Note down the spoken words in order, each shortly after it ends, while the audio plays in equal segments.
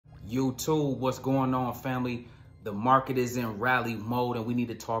YouTube, what's going on, family? The market is in rally mode and we need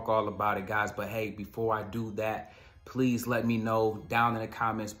to talk all about it, guys. But hey, before I do that, please let me know down in the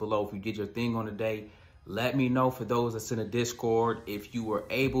comments below if you did your thing on the day. Let me know, for those that's in the Discord, if you were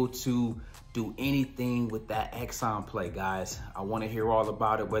able to do anything with that Exxon play, guys. I want to hear all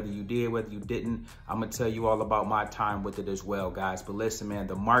about it, whether you did, whether you didn't. I'm going to tell you all about my time with it as well, guys. But listen, man,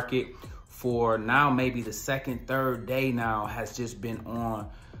 the market for now, maybe the second, third day now, has just been on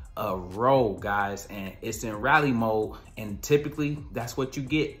a roll, guys, and it's in rally mode. And typically that's what you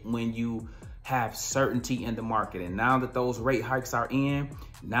get when you have certainty in the market. And now that those rate hikes are in,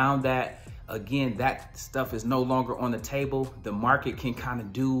 now that, again, that stuff is no longer on the table, the market can kind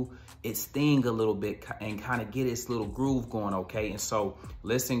of do its thing a little bit and kind of get its little groove going, okay? And so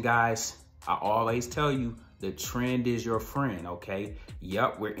listen, guys, I always tell you, the trend is your friend, okay?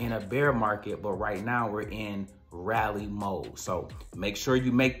 Yep, we're in a bear market, but right now we're in rally mode. So make sure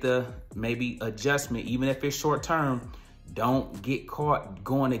you make the maybe adjustment, even if it's short term. Don't get caught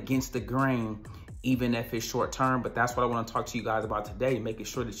going against the grain, even if it's short term. But that's what I want to talk to you guys about today, making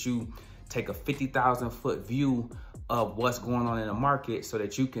sure that you take a 50,000 foot view of what's going on in the market so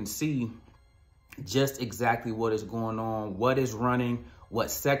that you can see just exactly what is going on, what is running,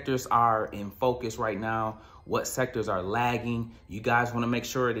 what sectors are in focus right now, what sectors are lagging. You guys want to make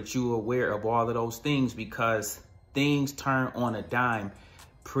sure that you're aware of all of those things, because things turn on a dime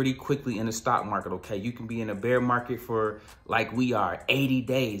pretty quickly in the stock market, okay? You can be in a bear market for, like we are, 80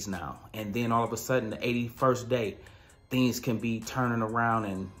 days now, and then all of a sudden the 81st day, things can be turning around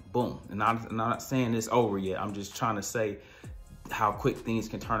and boom. And I'm not saying it's over yet. I'm just trying to say how quick things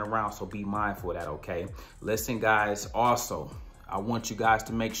can turn around, so be mindful of that, okay? Listen, guys, also, I want you guys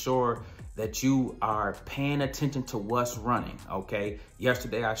to make sure that you are paying attention to what's running, okay?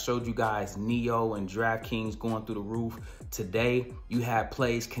 Yesterday, I showed you guys Neo and DraftKings going through the roof. Today, you have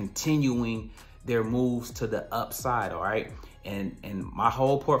plays continuing their moves to the upside, all right? And my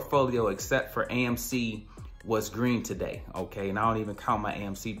whole portfolio, except for AMC, was green today, okay? And I don't even count my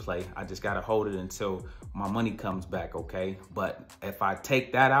AMC play. I just gotta hold it until my money comes back, okay? But if I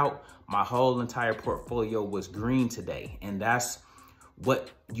take that out, my whole entire portfolio was green today. And that's what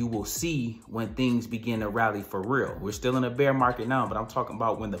you will see when things begin to rally for real. We're still in a bear market now, but I'm talking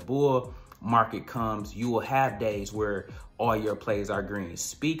about when the bull market comes, you will have days where all your plays are green.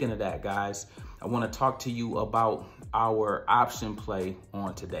 Speaking of that, guys, I want to talk to you about our option play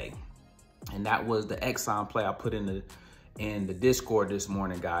on today. And that was the Exxon play I put in the Discord this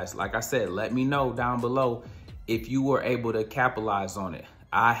morning, guys. Like I said, let me know down below if you were able to capitalize on it.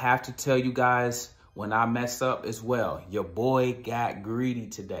 I have to tell you guys, when I mess up as well, your boy got greedy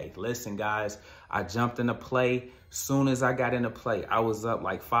today. Listen, guys, I jumped in a play. Soon as I got into play, I was up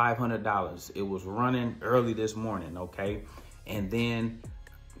like $500. It was running early this morning, okay? And then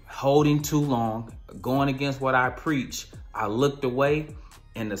holding too long, going against what I preach, I looked away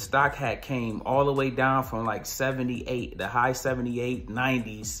and the stock had came all the way down from like 78, the high 78,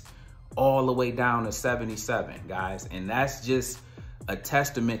 90s, all the way down to 77, guys. And that's just a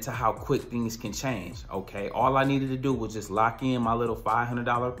testament to how quick things can change, okay? All I needed to do was just lock in my little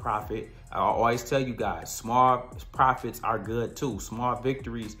 $500 profit. I always tell you guys, small profits are good too. Small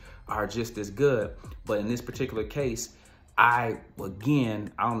victories are just as good. But in this particular case, I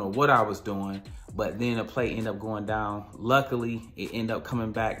don't know what I was doing, but then the play ended up going down. Luckily, it ended up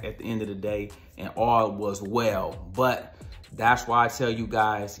coming back at the end of the day and all was well. But that's why I tell you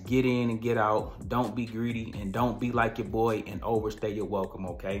guys, get in and get out. Don't be greedy and don't be like your boy and overstay your welcome,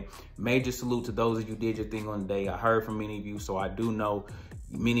 okay? Major salute to those of you who did your thing on the day. I heard from many of you, so I do know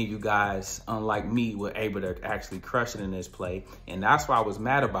many of you guys, unlike me, were able to actually crush it in this play. And that's what I was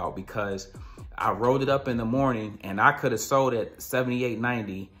mad about, because I rolled it up in the morning and I could have sold at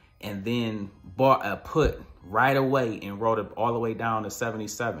 78.90 and then bought a put right away and rolled it all the way down to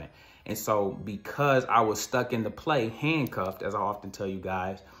 77. And so because I was stuck in the play, handcuffed, as I often tell you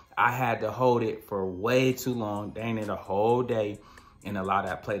guys, I had to hold it for way too long, dang it, a whole day, and allow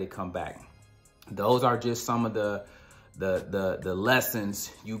that play to come back. Those are just some of the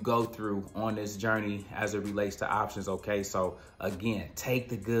lessons you go through on this journey as it relates to options, okay? So again, take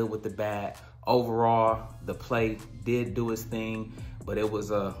the good with the bad. Overall, the play did do its thing, but it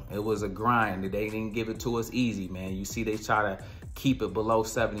was a grind. They didn't give it to us easy, man. You see, they try to keep it below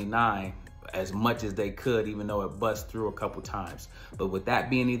 79 as much as they could, even though it bust through a couple times. But with that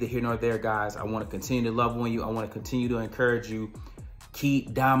being neither here nor there, guys, I want to continue to love on you. I want to continue to encourage you.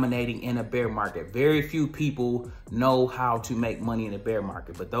 Keep dominating in a bear market. Very few people know how to make money in a bear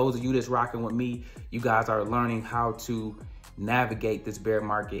market, but those of you that's rocking with me, you guys are learning how to navigate this bear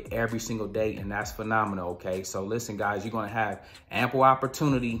market every single day, and that's phenomenal, okay? So listen, guys, you're gonna have ample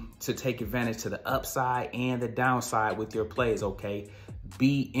opportunity to take advantage to the upside and the downside with your plays, okay?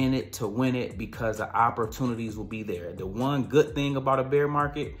 Be in it to win it, because the opportunities will be there. The one good thing about a bear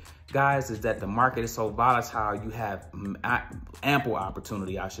market, guys, is that the market is so volatile, you have ample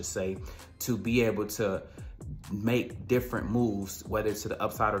opportunity, I should say, to be able to make different moves, whether it's to the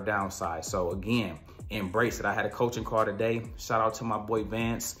upside or downside. So again, embrace it. I had a coaching call today. Shout out to my boy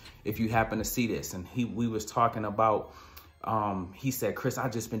Vance, if you happen to see this. And we was talking about, he said, Chris,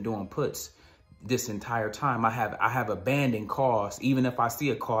 I've just been doing puts this entire time. I have abandoned calls. Even if I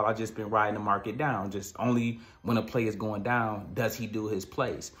see a call, I just been riding the market down. Just only when a play is going down does he do his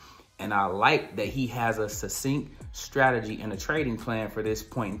plays. And I like that he has a succinct strategy and a trading plan for this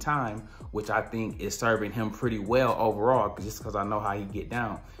point in time, which I think is serving him pretty well overall, just because I know how he get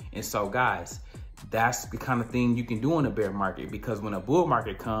down. And so, guys, that's the kind of thing you can do in a bear market, because when a bull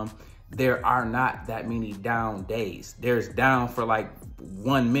market comes, there are not that many down days. There's down for like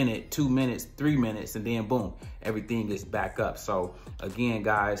 1 minute, 2 minutes, 3 minutes, and then boom, everything is back up. So again,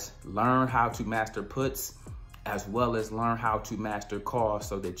 guys, learn how to master puts as well as learn how to master calls,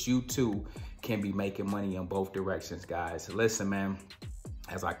 so that you too can be making money in both directions, guys. Listen, man,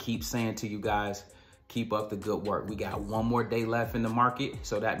 as I keep saying to you guys, keep up the good work. We got one more day left in the market,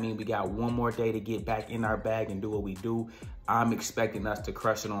 so that means we got one more day to get back in our bag and do what we do. I'm expecting us to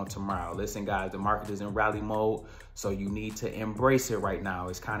crush it on tomorrow. Listen, guys, the market is in rally mode, so you need to embrace it right now.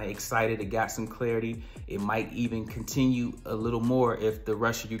 It's kind of excited. It got some clarity. It might even continue a little more if the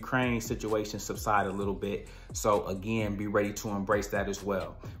Russia-Ukraine situation subside a little bit. So again, be ready to embrace that as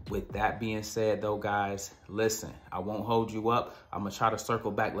well. With that being said, though, guys, listen, I won't hold you up. I'm gonna try to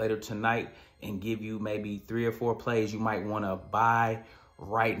circle back later tonight and give you maybe 3 or 4 plays you might want to buy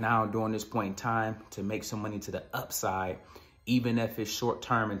right now during this point in time to make some money to the upside, even if it's short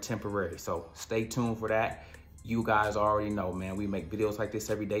term and temporary. So stay tuned for that. You guys already know, man, we make videos like this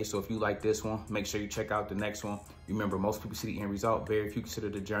every day. So if you like this one, make sure you check out the next one. Remember, most people see the end result, very few consider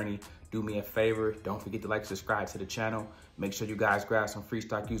the journey. Do me a favor, don't forget to like, subscribe to the channel. Make sure you guys grab some free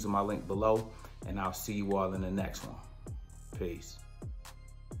stock using my link below, and I'll see you all in the next one. Peace.